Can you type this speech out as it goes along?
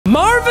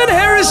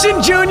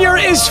Harrison Jr.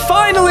 is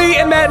finally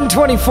in Madden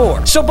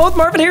 24. So both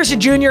Marvin Harrison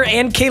Jr.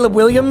 and Caleb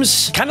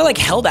Williams kind of like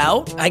held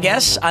out, I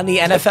guess, on the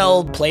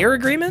NFL player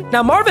agreement.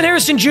 Now, Marvin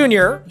Harrison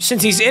Jr.,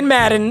 since he's in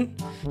Madden,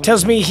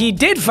 tells me he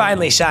did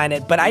finally sign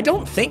it, but I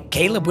don't think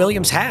Caleb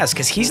Williams has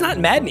because he's not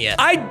in Madden yet.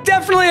 I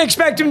definitely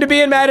expect him to be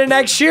in Madden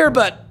next year,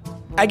 but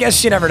I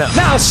guess you never know.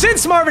 Now,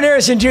 since Marvin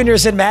Harrison Jr.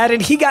 is in Madden,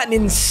 he got an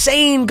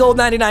insane gold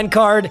 99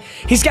 card.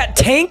 He's got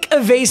tank,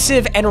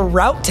 evasive, and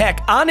route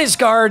tech on his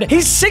card.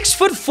 He's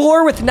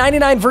 6'4" with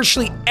 99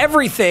 virtually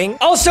everything.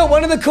 Also,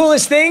 one of the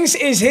coolest things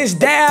is his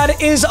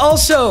dad is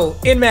also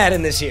in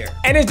Madden this year.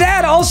 And his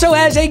dad also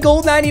has a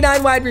gold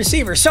 99 wide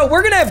receiver. So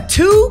we're gonna have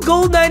two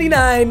gold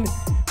 99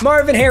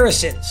 Marvin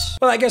Harrisons.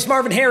 Well, I guess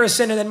Marvin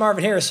Harrison and then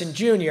Marvin Harrison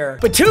Jr.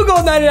 But two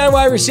gold 99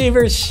 wide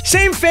receivers,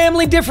 same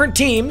family, different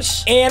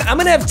teams. And I'm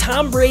gonna have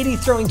Tom Brady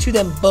throwing to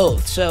them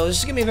both. So this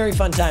is gonna be a very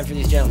fun time for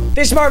these gentlemen.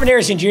 This Marvin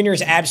Harrison Jr.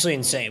 is absolutely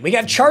insane. We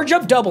got charge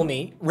up double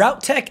me,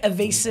 route tech,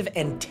 evasive,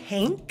 and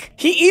tank.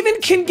 He even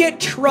can get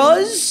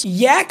Truz,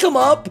 yak him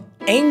up,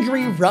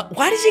 angry run.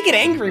 Why does he get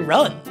angry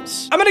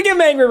runs? I'm gonna give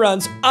him angry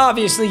runs.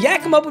 Obviously,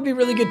 yak him up would be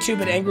really good too,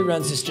 but angry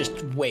runs is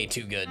just way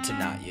too good to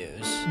not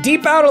use.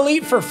 Deep out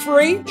elite for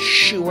free,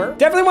 sure.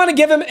 Definitely want to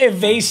give him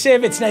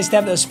evasive. It's nice to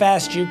have those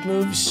fast juke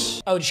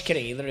moves. Oh, just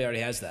kidding. He literally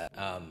already has that.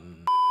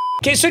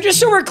 Okay, so just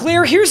so we're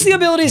clear, here's the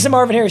abilities that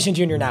Marvin Harrison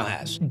Jr. now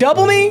has.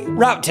 Double me,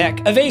 route tech,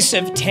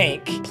 evasive,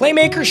 tank,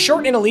 playmaker,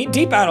 short and elite,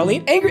 deep out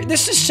elite, angry.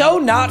 This is so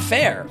not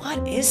fair.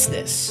 What is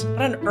this?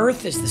 What on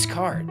earth is this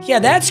card? Yeah,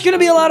 that's gonna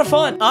be a lot of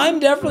fun.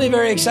 I'm definitely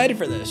very excited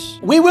for this.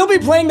 We will be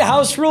playing the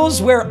house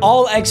rules where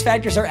all X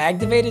factors are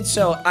activated,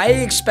 so I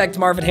expect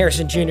Marvin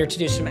Harrison Jr. to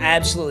do some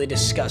absolutely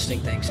disgusting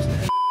things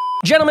today.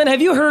 Gentlemen,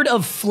 have you heard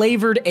of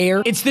flavored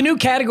air? It's the new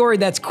category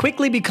that's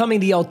quickly becoming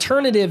the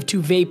alternative to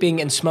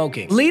vaping and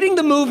smoking. Leading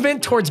the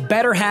movement towards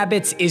better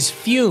habits is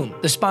Fume,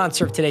 the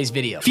sponsor of today's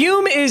video.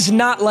 Fume is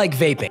not like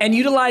vaping and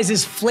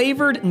utilizes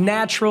flavored,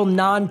 natural,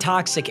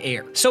 non-toxic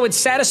air. So it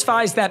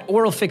satisfies that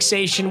oral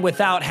fixation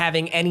without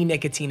having any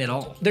nicotine at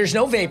all. There's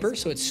no vapor,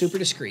 so it's super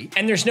discreet.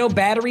 And there's no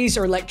batteries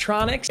or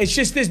electronics. It's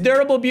just this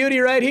durable beauty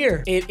right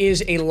here. It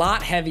is a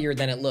lot heavier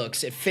than it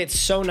looks. It fits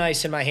so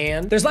nice in my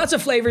hand. There's lots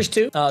of flavors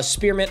too.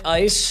 Spearmint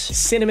ice,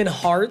 cinnamon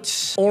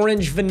hearts,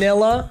 orange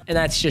vanilla, and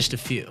that's just a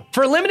few.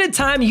 For a limited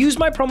time, use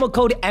my promo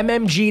code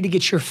MMG to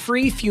get your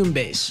free Fume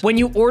base when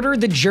you order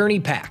the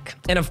Journey Pack.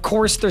 And of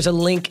course, there's a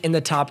link in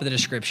the top of the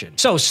description.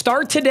 So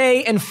start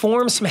today and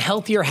form some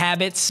healthier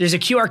habits. There's a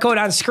QR code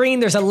on screen.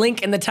 There's a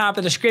link in the top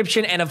of the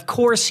description. And of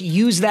course,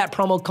 use that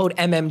promo code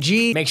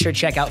MMG. Make sure to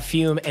check out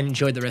Fume and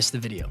enjoy the rest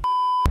of the video.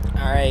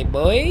 All right,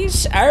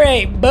 boys. All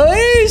right,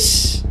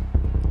 boys.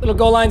 Little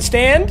goal line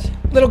stand.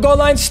 Little goal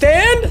line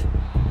stand.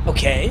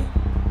 Okay,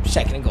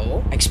 second and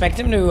goal. I expect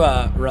him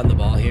to run the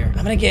ball here.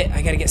 I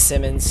gotta get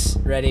Simmons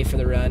ready for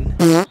the run.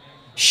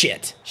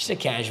 Shit, just a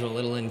casual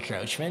little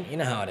encroachment. You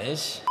know how it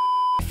is.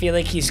 I feel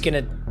like he's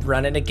gonna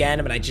run it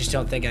again, but I just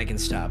don't think I can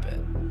stop it.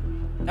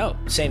 Oh,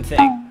 same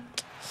thing.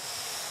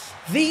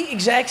 The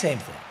exact same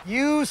thing.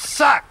 You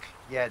suck,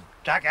 you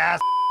jackass.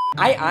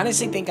 I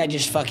honestly think I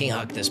just fucking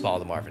hucked this ball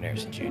to Marvin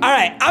Harrison Jr. All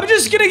right, I'm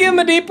just gonna give him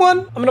a deep one.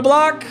 I'm gonna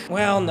block.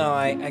 Well, no,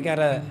 I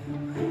gotta...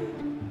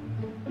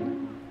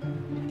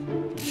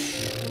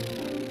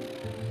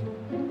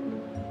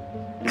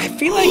 I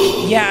feel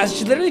like, yeah, I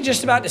was literally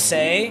just about to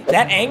say,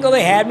 that angle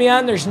they had me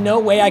on, there's no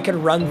way I could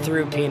run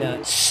through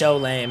Peanut. So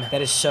lame.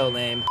 That is so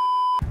lame.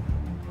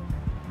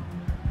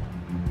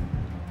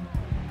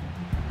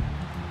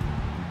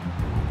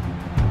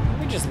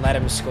 We just let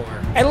him score.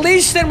 At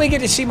least then we get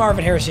to see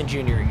Marvin Harrison Jr.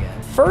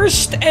 again.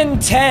 1st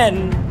and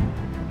 10.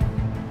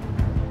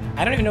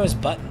 I don't even know his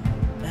button.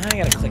 I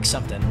gotta click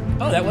something.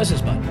 Oh, that was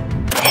his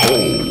button.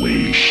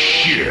 Holy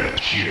shit.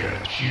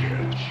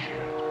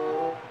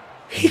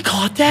 He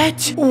caught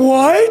that?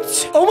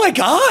 What? Oh my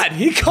God,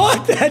 he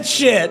caught that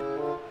shit.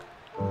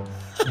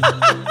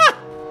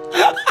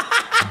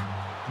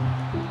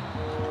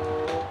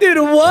 Dude,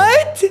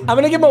 what? I'm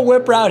gonna give him a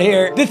whip route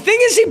here. The thing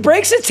is he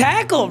breaks a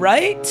tackle,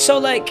 right? So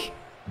like,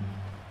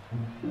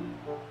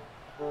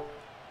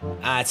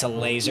 it's a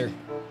laser.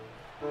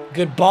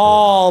 Good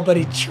ball, but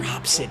he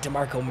drops it to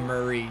DeMarco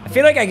Murray. I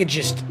feel like I could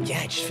just,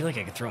 I just feel like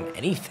I could throw him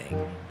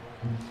anything.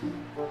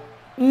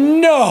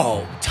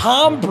 No,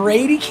 Tom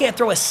Brady can't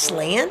throw a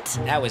slant?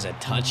 That was a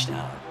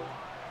touchdown.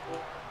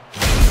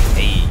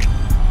 Hey.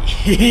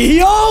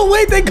 Yo,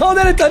 wait, they called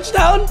that a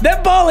touchdown?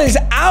 That ball is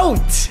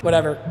out.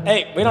 Whatever.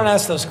 Hey, we don't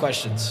ask those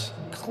questions.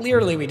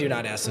 Clearly, we do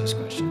not ask those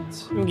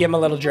questions. I'm gonna give him a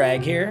little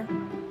drag here.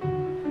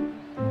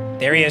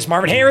 There he is,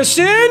 Marvin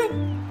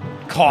Harrison.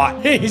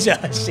 Caught. He's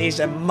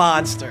a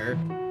monster.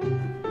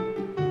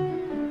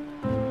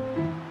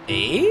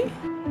 Hey.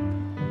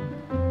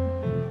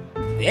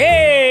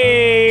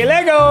 Hey,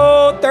 let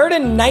go. 3rd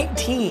and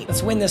 19.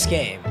 Let's win this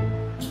game.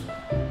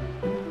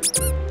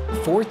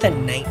 4th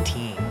and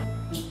 19.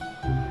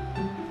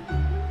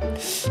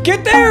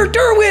 Get there,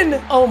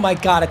 Derwin. Oh my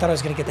God, I thought I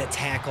was gonna get that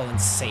tackle and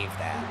save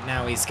that.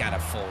 Now he's got a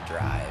full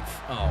drive.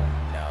 Oh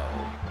no.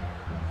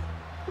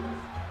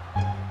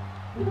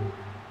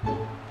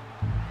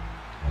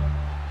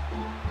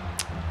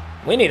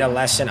 We need a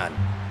lesson on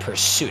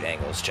pursuit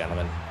angles,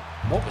 gentlemen.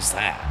 What was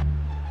that?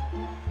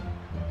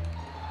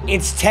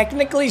 It's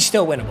technically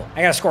still winnable.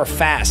 I gotta score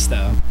fast,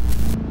 though.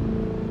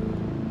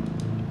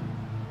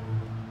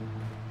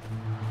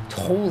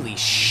 Holy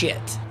shit.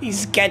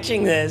 He's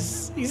catching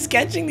this. He's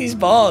catching these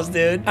balls,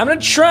 dude. I'm gonna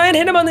try and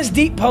hit him on this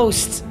deep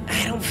post.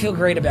 I don't feel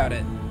great about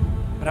it,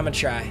 but I'm gonna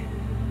try.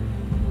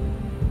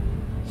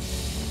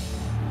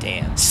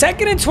 Damn.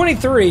 2nd and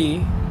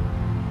 23.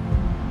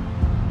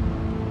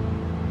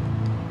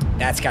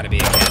 That's gotta be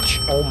a catch.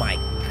 Oh my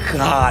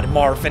God,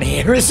 Marvin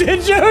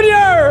Harrison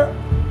Jr.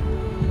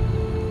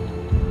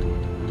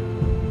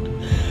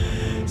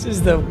 This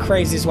is the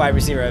craziest wide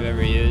receiver I've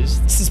ever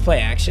used. This is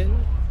play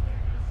action.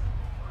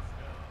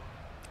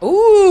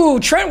 Ooh,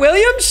 Trent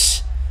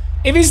Williams?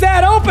 If he's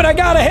that open, I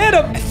gotta hit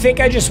him. I think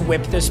I just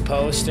whipped this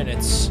post and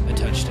it's a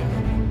touchdown.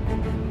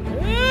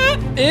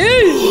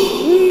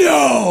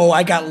 No,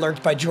 I got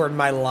lurked by Jordan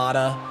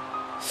Mailata.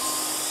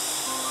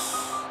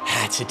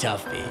 That's a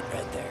tough beat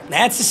right there.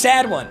 That's a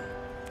sad one.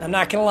 I'm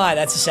not gonna lie,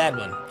 that's a sad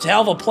one. It's a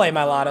hell of a play,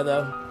 Mailata,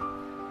 though.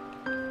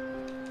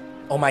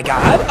 Oh my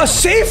God, a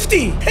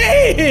safety!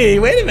 Hey,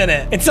 wait a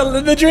minute.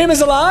 The dream is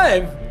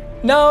alive.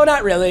 No,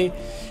 not really.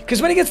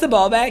 Because when he gets the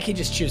ball back, he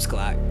just chews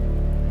clock.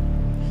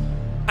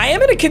 I am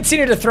gonna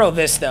continue to throw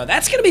this though.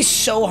 That's gonna be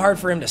so hard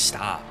for him to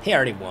stop. He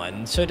already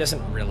won, so it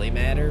doesn't really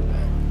matter, but.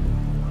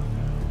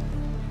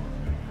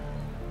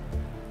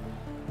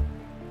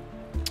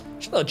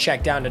 Just a little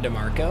check down to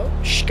DeMarco.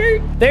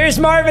 Skirt. There's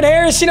Marvin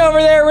Harrison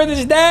over there with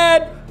his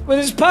dad, with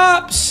his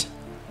pops.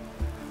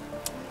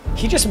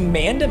 He just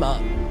manned him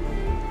up.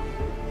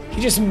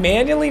 He just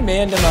manually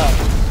manned him up.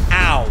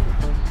 Ow.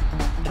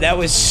 That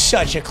was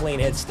such a clean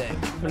hit stick.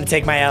 I'm gonna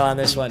take my L on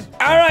this one.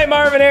 All right,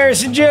 Marvin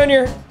Harrison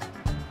Jr.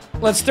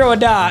 Let's throw a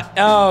dot.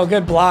 Oh,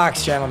 good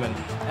blocks, gentlemen.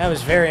 That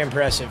was very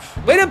impressive.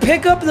 Way to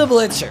pick up the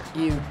blitzer,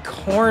 you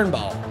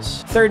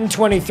cornballs. 3rd and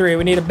 23,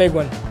 we need a big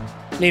one.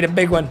 Need a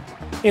big one.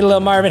 Need a little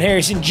Marvin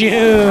Harrison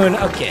Jr.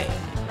 Okay,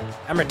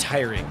 I'm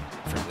retiring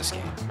from this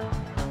game.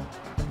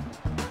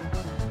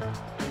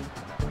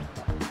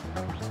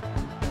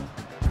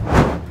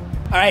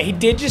 All right, he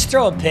did just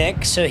throw a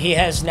pick, so he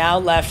has now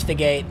left the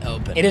gate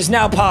open. It is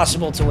now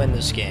possible to win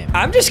this game.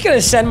 I'm just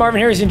gonna send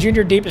Marvin Harrison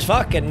Jr. deep as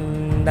fuck,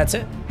 and that's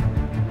it.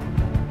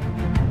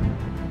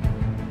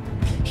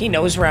 He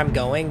knows where I'm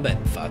going, but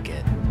fuck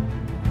it.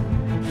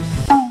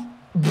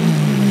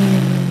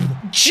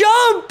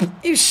 Jump!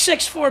 You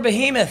 6'4"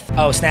 behemoth.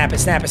 Oh, snap it,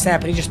 snap it,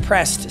 snap it. He just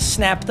pressed.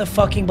 Snap the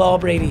fucking ball,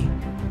 Brady.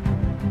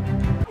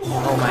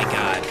 Oh my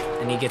God.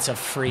 And he gets a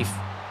free...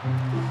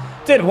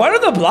 Dude, what are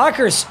the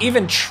blockers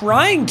even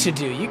trying to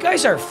do? You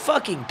guys are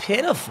fucking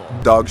pitiful.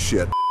 Dog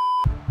shit.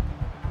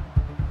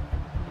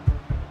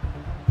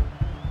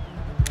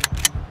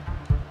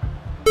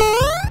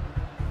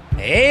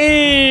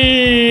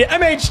 Hey,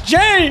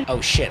 MHJ! Oh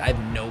shit, I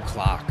have no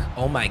clock.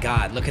 Oh my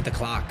God, look at the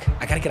clock.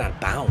 I gotta get out of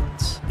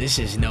bounds. This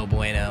is no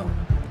bueno.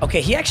 Okay,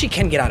 he actually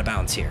can get out of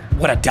bounds here.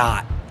 What a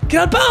dot.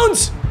 Get out of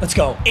bounds! Let's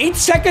go. 8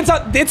 seconds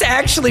on, it's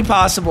actually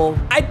possible.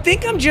 I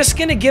think I'm just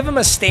gonna give him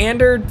a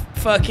standard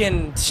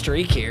fucking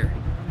streak here.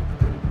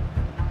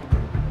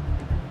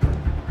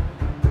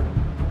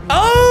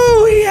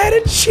 Oh, he had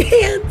a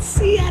chance.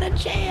 He had a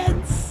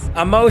chance.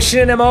 I'm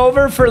motioning him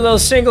over for a little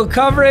single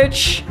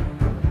coverage.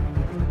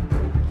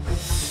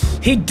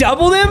 He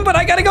doubled him, but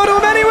I gotta go to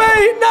him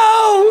anyway.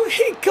 No,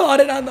 he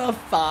caught it on the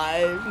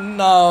 5.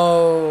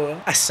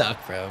 No. I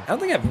suck, bro. I don't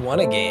think I've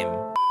won a game.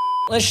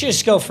 Let's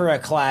just go for a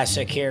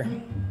classic here.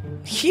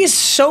 He's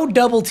so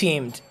double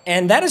teamed,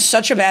 and that is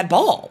such a bad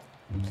ball.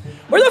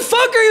 Where the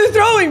fuck are you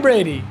throwing,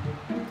 Brady?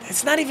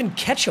 It's not even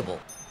catchable.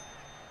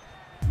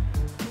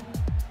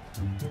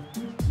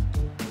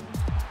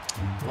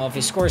 Well, if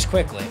he scores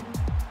quickly,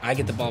 I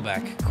get the ball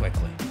back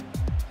quickly.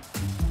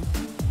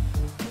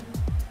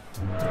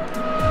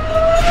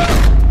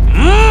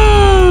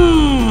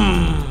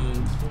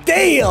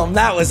 Damn,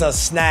 that was a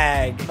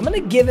snag. I'm gonna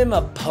give him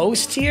a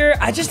post here.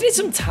 I just need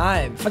some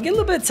time. If I get a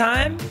little bit of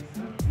time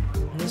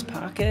in his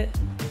pocket.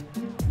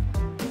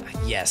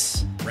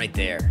 Yes, right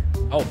there.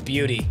 Oh,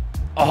 beauty.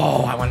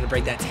 Oh, I wanted to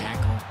break that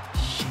tackle.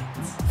 Shit.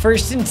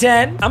 1st and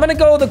 10. I'm gonna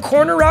go the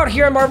corner route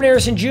here on Marvin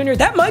Harrison Jr.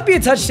 That might be a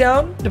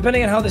touchdown,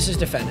 depending on how this is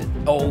defended.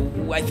 Oh,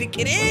 I think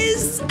it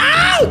is.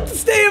 Out!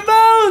 Stay in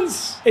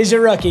bounds. He's a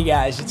rookie,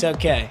 guys. It's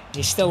okay.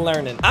 He's still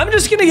learning. I'm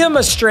just gonna give him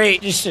a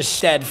straight, just a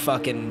stead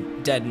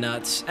fucking dead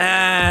nuts.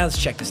 Let's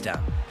check this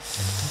down.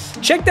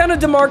 Check down to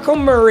DeMarco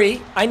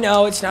Murray. I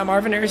know it's not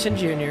Marvin Harrison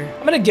Jr.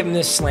 I'm gonna give him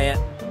this slant.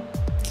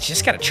 You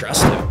just gotta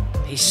trust him.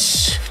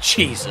 He's,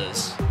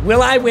 Jesus.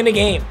 Will I win a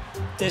game?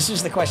 This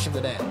is the question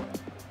of the day.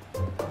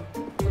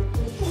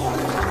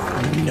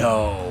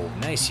 No.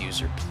 Nice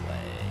user play.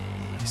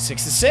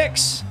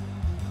 6-6.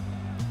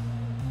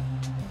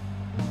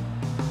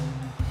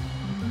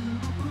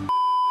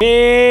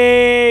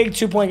 Big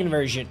 2-point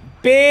conversion.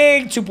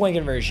 Big 2-point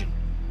conversion.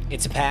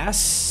 It's a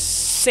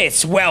pass.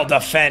 It's well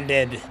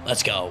defended.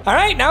 Let's go. All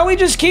right, now we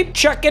just keep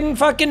chucking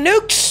fucking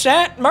nukes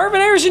at Marvin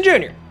Harrison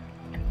Jr.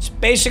 It's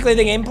basically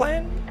the game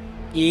plan.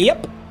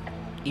 Yep.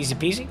 Easy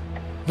peasy.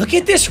 Look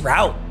at this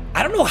route.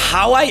 I don't know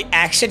how I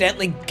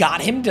accidentally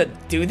got him to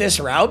do this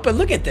route, but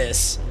look at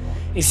this.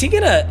 Is he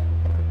gonna...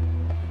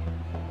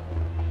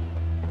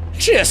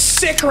 Actually, a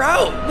sick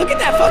route. Look at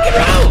that fucking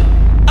route.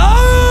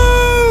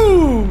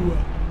 Oh!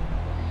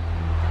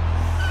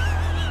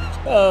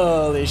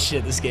 Holy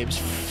shit, this game's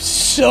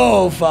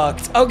so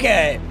fucked.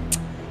 Okay.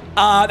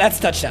 That's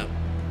a touchdown.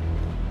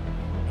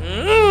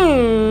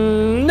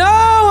 No,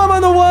 I'm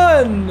on the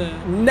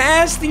one.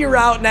 Nasty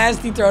route,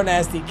 nasty throw,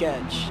 nasty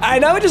catch. I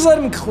know, just let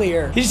him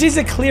clear. He just needs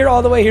to clear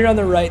all the way here on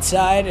the right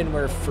side, and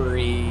we're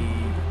free.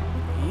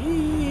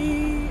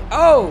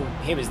 Oh,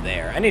 he was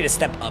there. I need to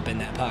step up in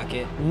that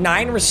pocket.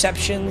 9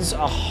 receptions,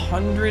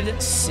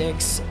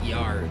 106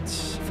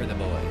 yards for the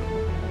boy.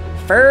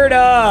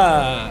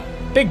 Ferda.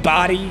 Big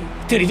body.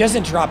 Dude, he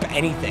doesn't drop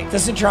anything.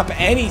 Doesn't drop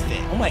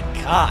anything. Oh my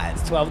God,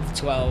 it's 12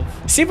 to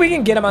 12. See if we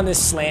can get him on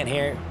this slant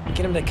here. Get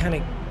him to kind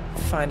of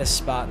find a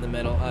spot in the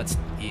middle. Oh, it's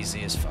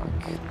easy as fuck.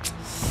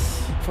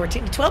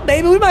 14 to 12,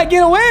 baby, we might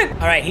get a win.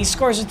 All right, he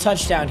scores a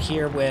touchdown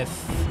here with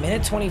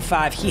minute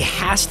 25. He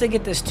has to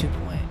get this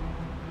 2-point.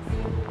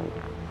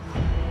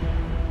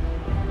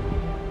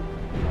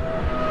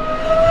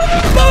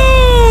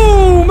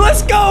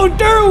 Let's go,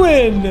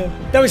 Derwin!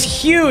 That was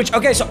huge.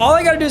 Okay, so all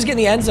I gotta do is get in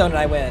the end zone and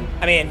I win.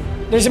 I mean,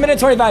 there's a minute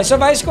 25. So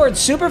if I scored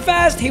super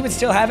fast, he would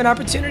still have an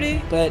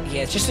opportunity. But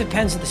yeah, it just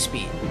depends on the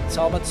speed. It's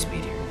all about the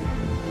speed here.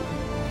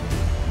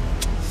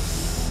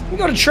 We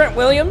go to Trent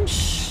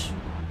Williams.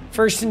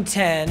 1st and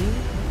 10.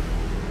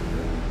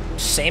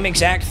 Same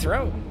exact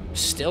throw.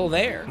 Still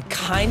there. I'm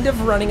kind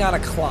of running out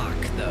of clock,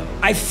 though.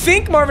 I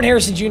think Marvin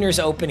Harrison Jr. is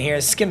open here.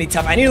 This is gonna be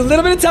tough. I need a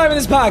little bit of time in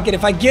this pocket.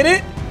 If I get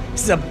it,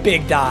 this is a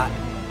big dot.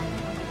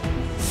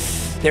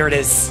 There it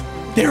is.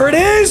 There it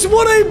is.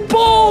 What a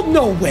ball.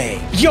 No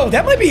way. Yo,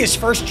 that might be his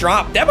first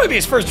drop. That might be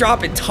his first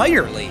drop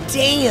entirely.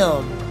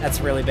 Damn.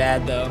 That's really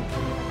bad, though.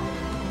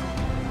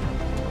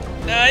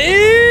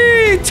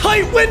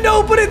 Tight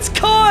window, but it's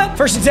caught.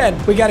 1st and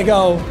 10. We got to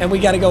go, and we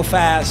got to go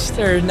fast.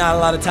 There's not a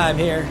lot of time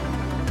here.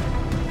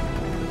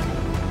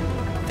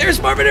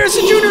 There's Marvin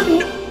Harrison Jr.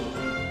 No.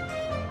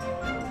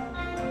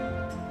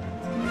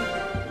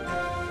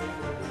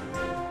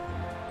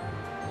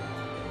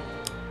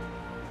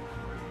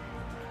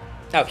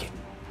 Okay,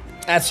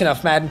 that's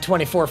enough Madden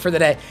 24 for the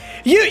day.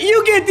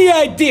 You get the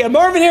idea.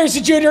 Marvin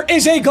Harrison Jr.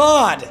 is a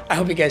god. I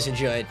hope you guys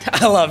enjoyed.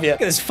 I love you.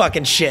 Look at this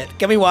fucking shit.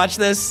 Can we watch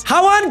this?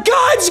 How on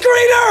God's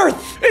green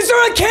earth is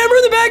there a camera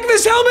in the back of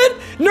his helmet?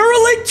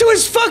 Neuralink to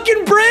his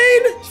fucking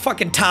brain? It's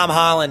fucking Tom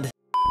Holland.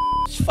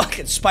 It's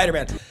fucking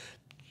Spider-Man.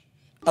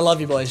 I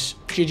love you boys.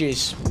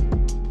 GG's.